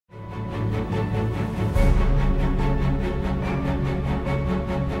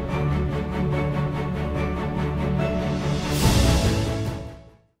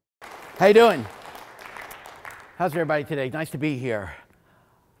How you doing? How's everybody today? Nice to be here.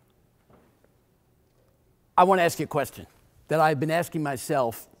 I want to ask you a question that I've been asking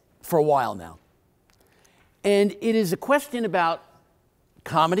myself for a while now. And it is a question about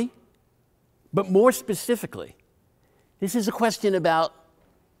comedy, but more specifically, this is a question about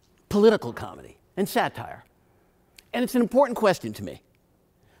political comedy and satire. And it's an important question to me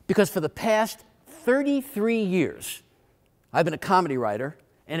because for the past 33 years, I've been a comedy writer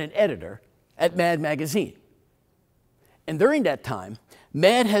and an editor at Mad Magazine. And during that time,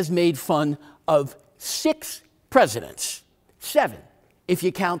 Mad has made fun of 6 presidents, 7 if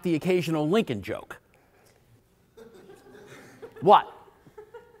you count the occasional Lincoln joke. What?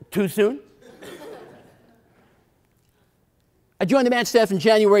 Too soon? I joined the Mad staff in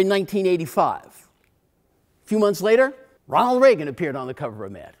January 1985. A few months later, Ronald Reagan appeared on the cover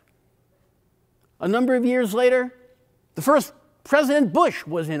of Mad. A number of years later, the first President Bush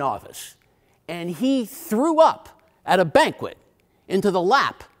was in office, and he threw up at a banquet into the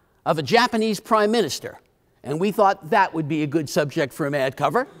lap of a Japanese prime minister, and we thought that would be a good subject for a Mad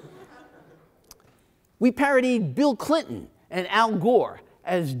cover. We parodied Bill Clinton and Al Gore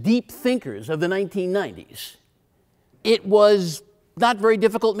as deep thinkers of the 1990s. It was not very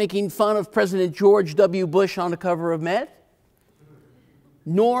difficult making fun of President George W. Bush on the cover of Mad,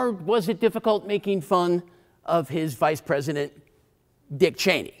 nor was it difficult making fun of his vice president, Dick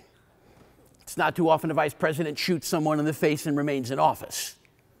Cheney. It's not too often a vice president shoots someone in the face and remains in office.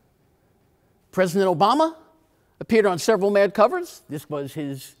 President Obama appeared on several Mad covers. This was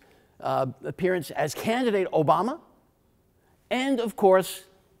his appearance as candidate Obama. And, of course,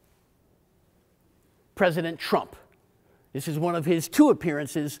 President Trump. This is one of his 2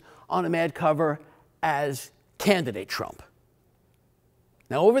 appearances on a Mad cover as candidate Trump.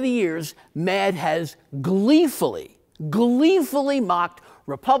 Now, over the years, Mad has gleefully mocked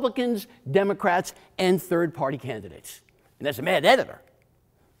Republicans, Democrats, and third-party candidates. And as a Mad editor,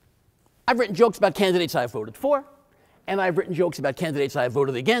 I've written jokes about candidates I've voted for, and I've written jokes about candidates I've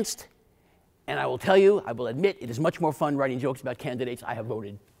voted against. And I will tell you, I will admit, it is much more fun writing jokes about candidates I have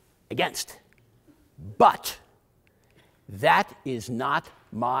voted against. But that is not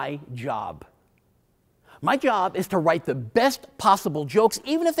my job. My job is to write the best possible jokes,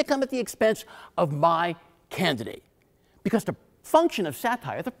 even if they come at the expense of my candidate. Because the function of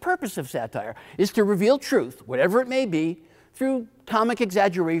satire, the purpose of satire, is to reveal truth, whatever it may be, through comic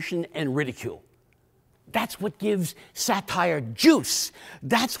exaggeration and ridicule. That's what gives satire juice.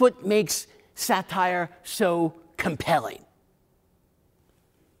 That's what makes satire so compelling.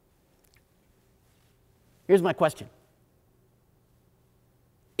 Here's my question.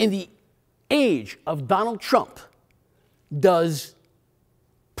 In the age of Donald Trump, does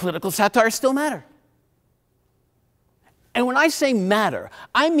political satire still matter? And when I say matter,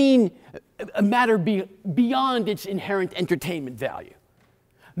 I mean matter beyond its inherent entertainment value.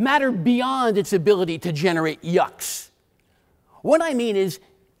 Matter beyond its ability to generate yucks. What I mean is,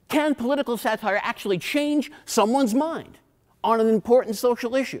 can political satire actually change someone's mind on an important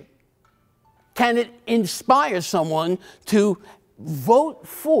social issue? Can it inspire someone to vote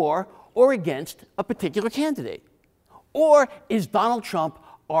for or against a particular candidate? Or is Donald Trump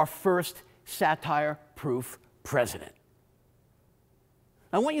our first satire-proof president?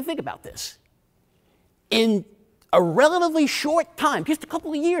 I want you to think about this. In a relatively short time, just a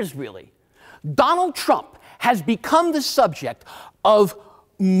couple of years really, Donald Trump has become the subject of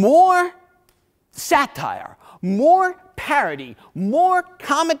more satire, more parody, more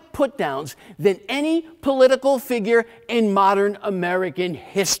comic put-downs than any political figure in modern American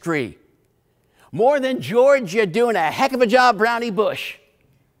history. More than George, you're doing a heck of a job, Brownie Bush.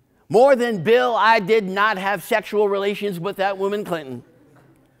 More than Bill, I did not have sexual relations with that woman Clinton.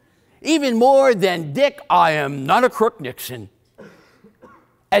 Even more than Dick, I am not a crook Nixon.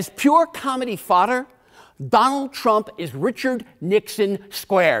 As pure comedy fodder, Donald Trump is Richard Nixon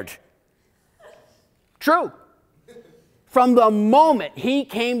squared. True. From the moment he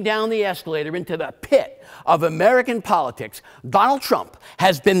came down the escalator into the pit of American politics, Donald Trump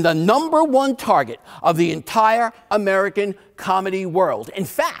has been the #1 target of the entire American comedy world. In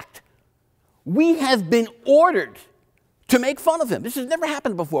fact, we have been ordered to make fun of him. This has never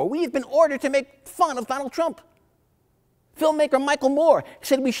happened before. We have been ordered to make fun of Donald Trump. Filmmaker Michael Moore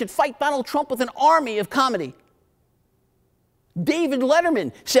said we should fight Donald Trump with an army of comedy. David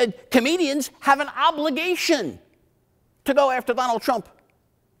Letterman said comedians have an obligation to go after Donald Trump.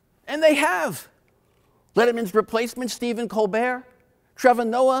 And they have. Letterman's replacement, Stephen Colbert, Trevor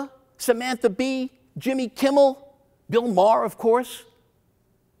Noah, Samantha Bee, Jimmy Kimmel, Bill Maher, of course,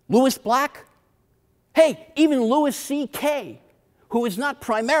 Louis Black. Hey, even Louis C.K., who is not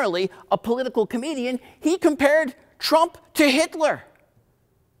primarily a political comedian, he compared Trump to Hitler.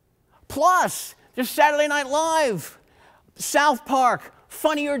 Plus, there's Saturday Night Live, South Park,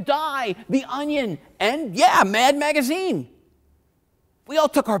 Funny or Die, The Onion, and yeah, Mad Magazine. We all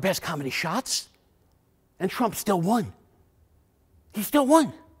took our best comedy shots, and Trump still won. He still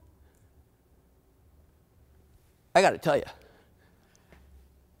won. I got to tell you,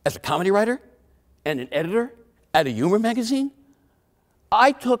 as a comedy writer and an editor at a humor magazine,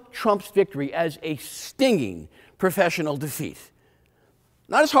 I took Trump's victory as a stinging professional defeat.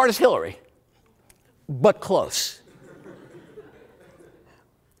 Not as hard as Hillary, but close.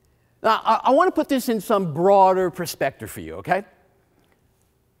 Now, I want to put this in some broader perspective for you, okay?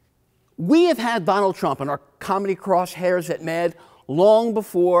 We have had Donald Trump in our comedy crosshairs at Mad long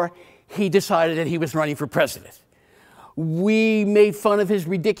before he decided that he was running for president. We made fun of his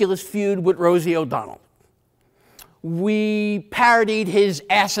ridiculous feud with Rosie O'Donnell. We parodied his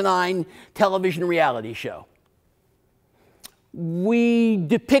asinine television reality show. We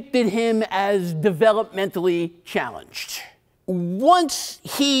depicted him as developmentally challenged. Once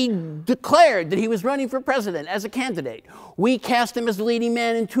he declared that he was running for president as a candidate, we cast him as the leading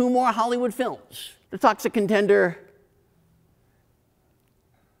man in 2 more Hollywood films, The Toxic Contender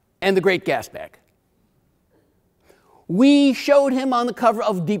and The Great Gas Bag. We showed him on the cover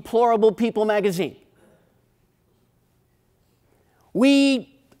of Deplorable People magazine.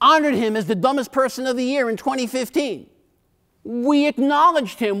 We honored him as the dumbest person of the year in 2015. We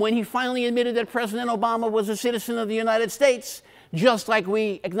acknowledged him when he finally admitted that President Obama was a citizen of the United States, just like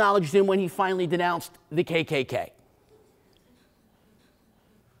we acknowledged him when he finally denounced the KKK.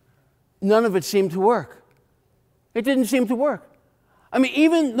 None of it seemed to work. It didn't seem to work. I mean,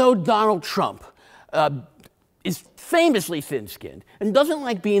 even though Donald Trump is famously thin-skinned and doesn't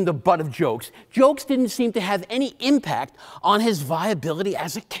like being the butt of jokes, jokes didn't seem to have any impact on his viability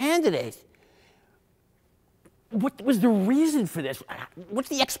as a candidate. What was the reason for this? What's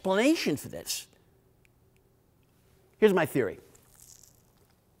the explanation for this? Here's my theory.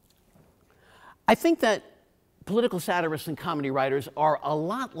 I think that political satirists and comedy writers are a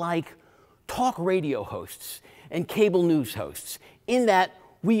lot like talk radio hosts and cable news hosts, in that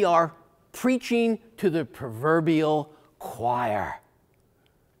we are preaching to the proverbial choir.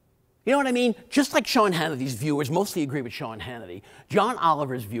 You know what I mean? Just like Sean Hannity's viewers mostly agree with Sean Hannity, John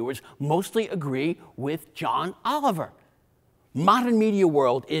Oliver's viewers mostly agree with John Oliver. Modern media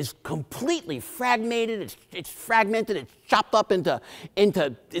world is completely fragmented. It's fragmented. It's chopped up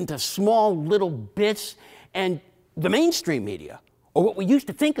into small little bits. And the mainstream media, or what we used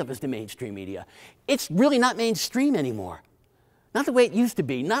to think of as the mainstream media, it's really not mainstream anymore. Not the way it used to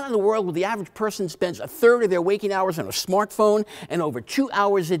be. Not in a world where the average person spends 1/3 of their waking hours on a smartphone and over 2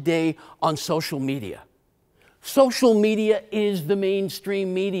 hours a day on social media. Social media is the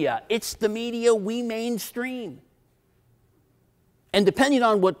mainstream media. It's the media we mainstream. And depending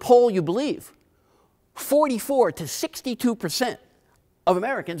on what poll you believe, 44 to 62% of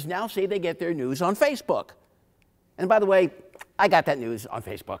Americans now say they get their news on Facebook. And by the way, I got that news on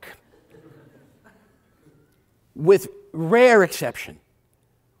Facebook. With rare exception,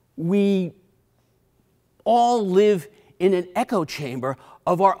 we all live in an echo chamber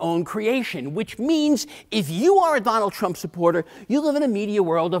of our own creation, which means if you are a Donald Trump supporter, you live in a media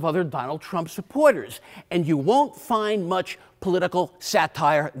world of other Donald Trump supporters, and you won't find much political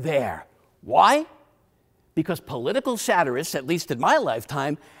satire there. Why? Because political satirists, at least in my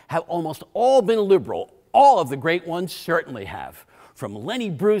lifetime, have almost all been liberal. All of the great ones certainly have. From Lenny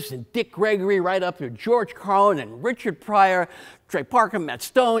Bruce and Dick Gregory right up to George Carlin and Richard Pryor, Trey Parker, Matt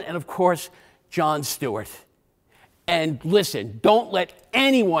Stone, and of course, Jon Stewart. And listen, don't let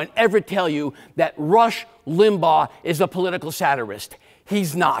anyone ever tell you that Rush Limbaugh is a political satirist.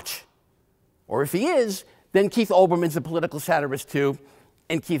 He's not. Or if he is, then Keith Olbermann's a political satirist too,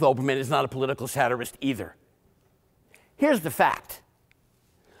 and Keith Olbermann is not a political satirist either. Here's the fact.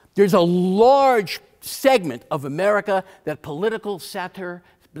 There's a large segment of America that political satire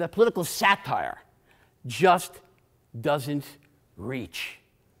just doesn't reach.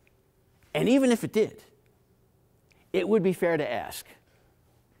 And even if it did, it would be fair to ask,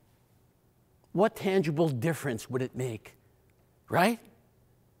 what tangible difference would it make, right?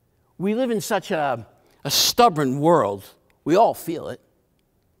 We live in such a stubborn world. We all feel it,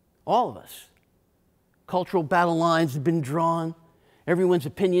 all of us. Cultural battle lines have been drawn. Everyone's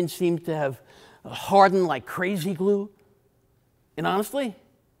opinions seem to have hardened like crazy glue. And honestly,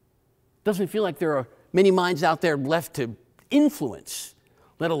 it doesn't feel like there are many minds out there left to influence,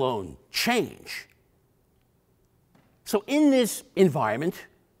 let alone change. So in this environment,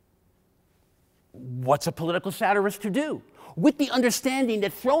 what's a political satirist to do? with the understanding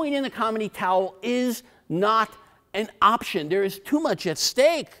that throwing in the comedy towel is not an option. There is too much at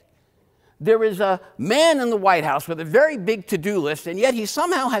stake. There is a man in the White House with a very big to-do list, and yet he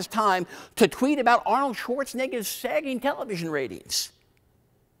somehow has time to tweet about Arnold Schwarzenegger's sagging television ratings.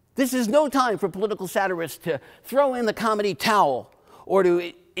 This is no time for political satirists to throw in the comedy towel or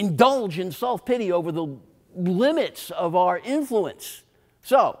to indulge in self-pity over the limits of our influence.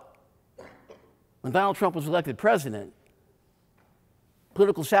 So, when Donald Trump was elected president,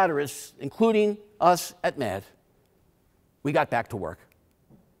 political satirists, including us at MAD, we got back to work.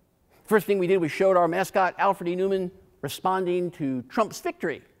 First thing we did was showed our mascot, Alfred E. Newman, responding to Trump's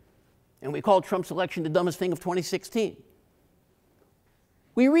victory. And we called Trump's election the dumbest thing of 2016.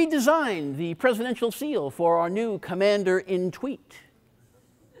 We redesigned the presidential seal for our new commander-in-tweet.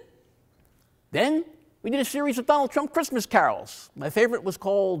 Then we did a series of Donald Trump Christmas carols. My favorite was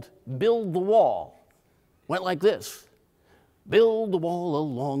called Build the Wall. Went like this. Build the wall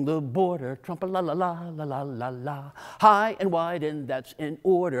along the border, Trump-a-la-la-la-la-la-la-la. High and wide, and that's in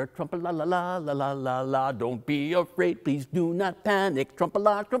order, Trump-a-la-la-la-la-la-la. Don't be afraid, please do not panic,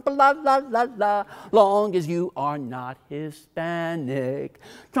 Trump-a-la, Trump-a-la-la-la-la. Long as you are not Hispanic,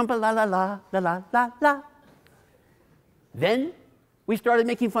 Trump-a-la-la-la-la-la-la. Then we started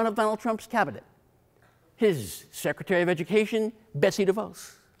making fun of Donald Trump's cabinet. His Secretary of Education, Betsy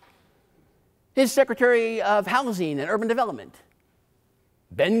DeVos. His Secretary of Housing and Urban Development,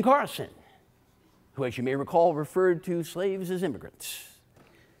 Ben Carson, who, as you may recall, referred to slaves as immigrants.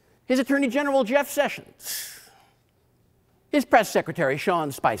 His Attorney General, Jeff Sessions. His Press Secretary,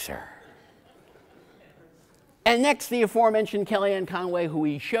 Sean Spicer. And next, the aforementioned Kellyanne Conway, who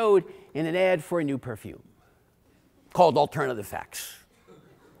he showed in an ad for a new perfume called Alternative Facts.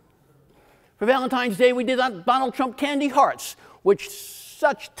 For Valentine's Day, we did Donald Trump candy hearts, which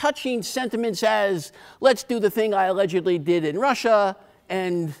such touching sentiments as, let's do the thing I allegedly did in Russia,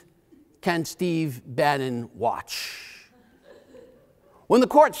 and can Steve Bannon watch? When the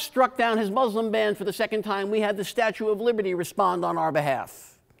court struck down his Muslim ban for the second time, we had the Statue of Liberty respond on our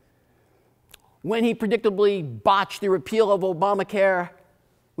behalf. When he predictably botched the repeal of Obamacare,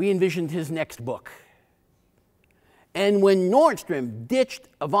 we envisioned his next book. And when Nordstrom ditched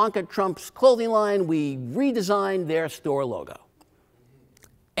Ivanka Trump's clothing line, we redesigned their store logo.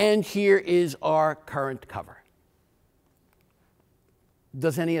 And here is our current cover.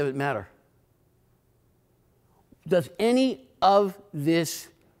 Does any of it matter? Does any of this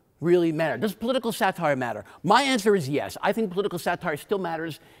really matter? Does political satire matter? My answer is yes. I think political satire still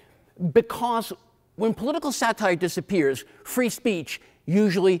matters because when political satire disappears, free speech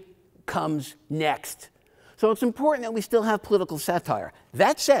usually comes next. So it's important that we still have political satire.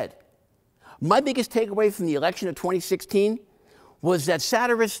 That said, my biggest takeaway from the election of 2016 was that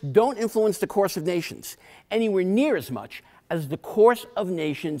satirists don't influence the course of nations anywhere near as much as the course of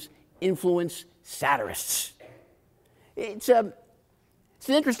nations influence satirists. It's an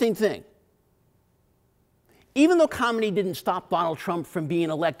interesting thing. Even though comedy didn't stop Donald Trump from being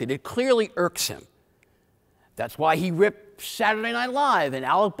elected, it clearly irks him. That's why he ripped Saturday Night Live and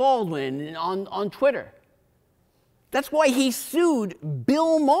Alec Baldwin on Twitter. That's why he sued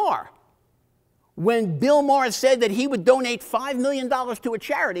Bill Maher when Bill Maher said that he would donate $5 million to a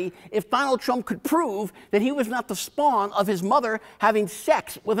charity if Donald Trump could prove that he was not the spawn of his mother having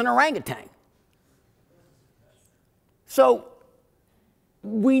sex with an orangutan. So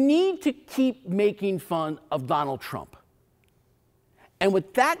we need to keep making fun of Donald Trump. And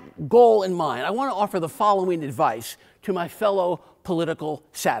with that goal in mind, I want to offer the following advice to my fellow political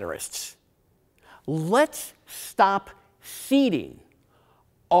satirists. Let's stop ceding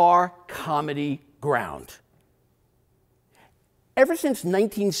our comedy ground. Ever since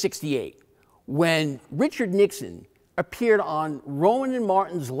 1968, when Richard Nixon appeared on Rowan and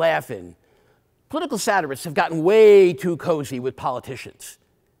Martin's Laugh-In, political satirists have gotten way too cozy with politicians.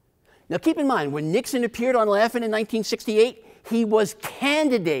 Now keep in mind, when Nixon appeared on Laugh-In in 1968, he was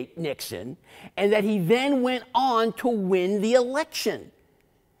candidate Nixon, and that he then went on to win the election.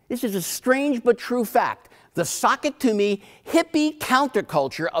 This is a strange but true fact. The sock-it-to-me hippie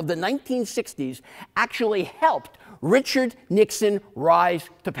counterculture of the 1960s actually helped Richard Nixon rise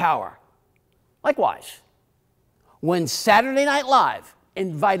to power. Likewise, when Saturday Night Live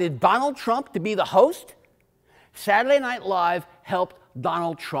invited Donald Trump to be the host, Saturday Night Live helped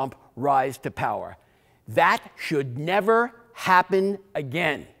Donald Trump rise to power. That should never happen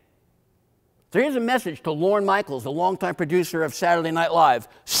again. So here's a message to Lorne Michaels, the longtime producer of Saturday Night Live.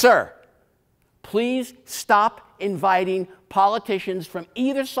 Sir, please stop inviting politicians from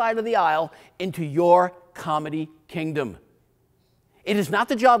either side of the aisle into your comedy kingdom. It is not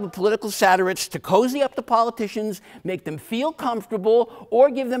the job of political satirists to cozy up the politicians, make them feel comfortable, or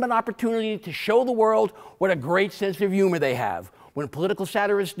give them an opportunity to show the world what a great sense of humor they have. When political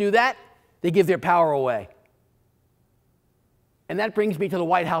satirists do that, they give their power away. And that brings me to the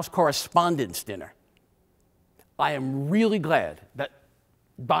White House Correspondents' Dinner. I am really glad that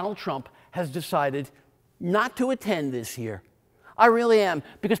Donald Trump has decided not to attend this year. I really am,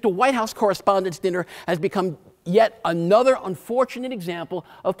 because the White House Correspondents' Dinner has become yet another unfortunate example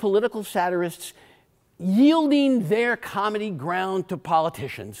of political satirists yielding their comedy ground to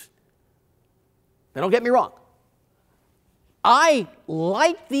politicians. Now, don't get me wrong. I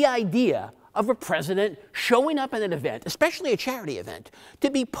like the idea of a president showing up at an event, especially a charity event, to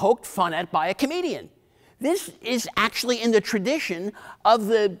be poked fun at by a comedian. This is actually in the tradition of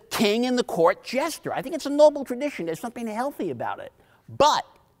the king and the court jester. I think it's a noble tradition. There's something healthy about it. But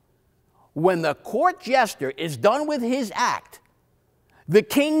when the court jester is done with his act, the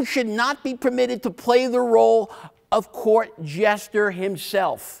king should not be permitted to play the role of court jester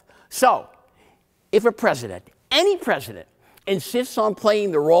himself. So, if a president, any president, insists on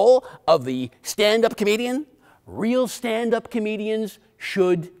playing the role of the stand-up comedian, real stand-up comedians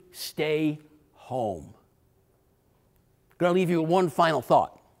should stay home. I'm going to leave you with one final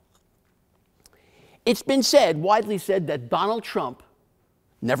thought. It's been said, widely said, that Donald Trump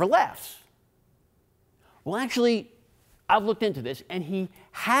never laughs. Well, actually, I've looked into this, and he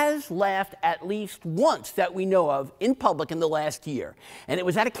has laughed at least once that we know of in public in the last year. And it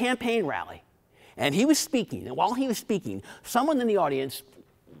was at a campaign rally. And he was speaking, and while he was speaking, someone in the audience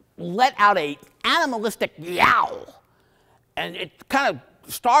let out an animalistic yowl. And it kind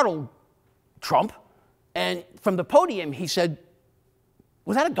of startled Trump. And from the podium, he said,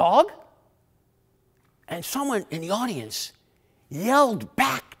 "Was that a dog?" And someone in the audience yelled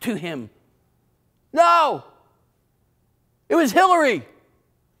back to him, "No, it was Hillary."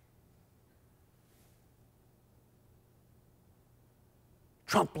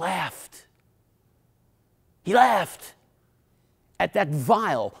 Trump laughed. He laughed at that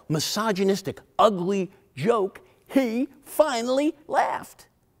vile, misogynistic, ugly joke. He finally laughed.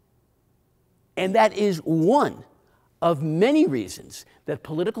 And that is one of many reasons that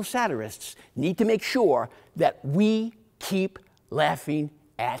political satirists need to make sure that we keep laughing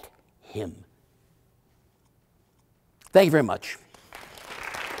at him. Thank you very much.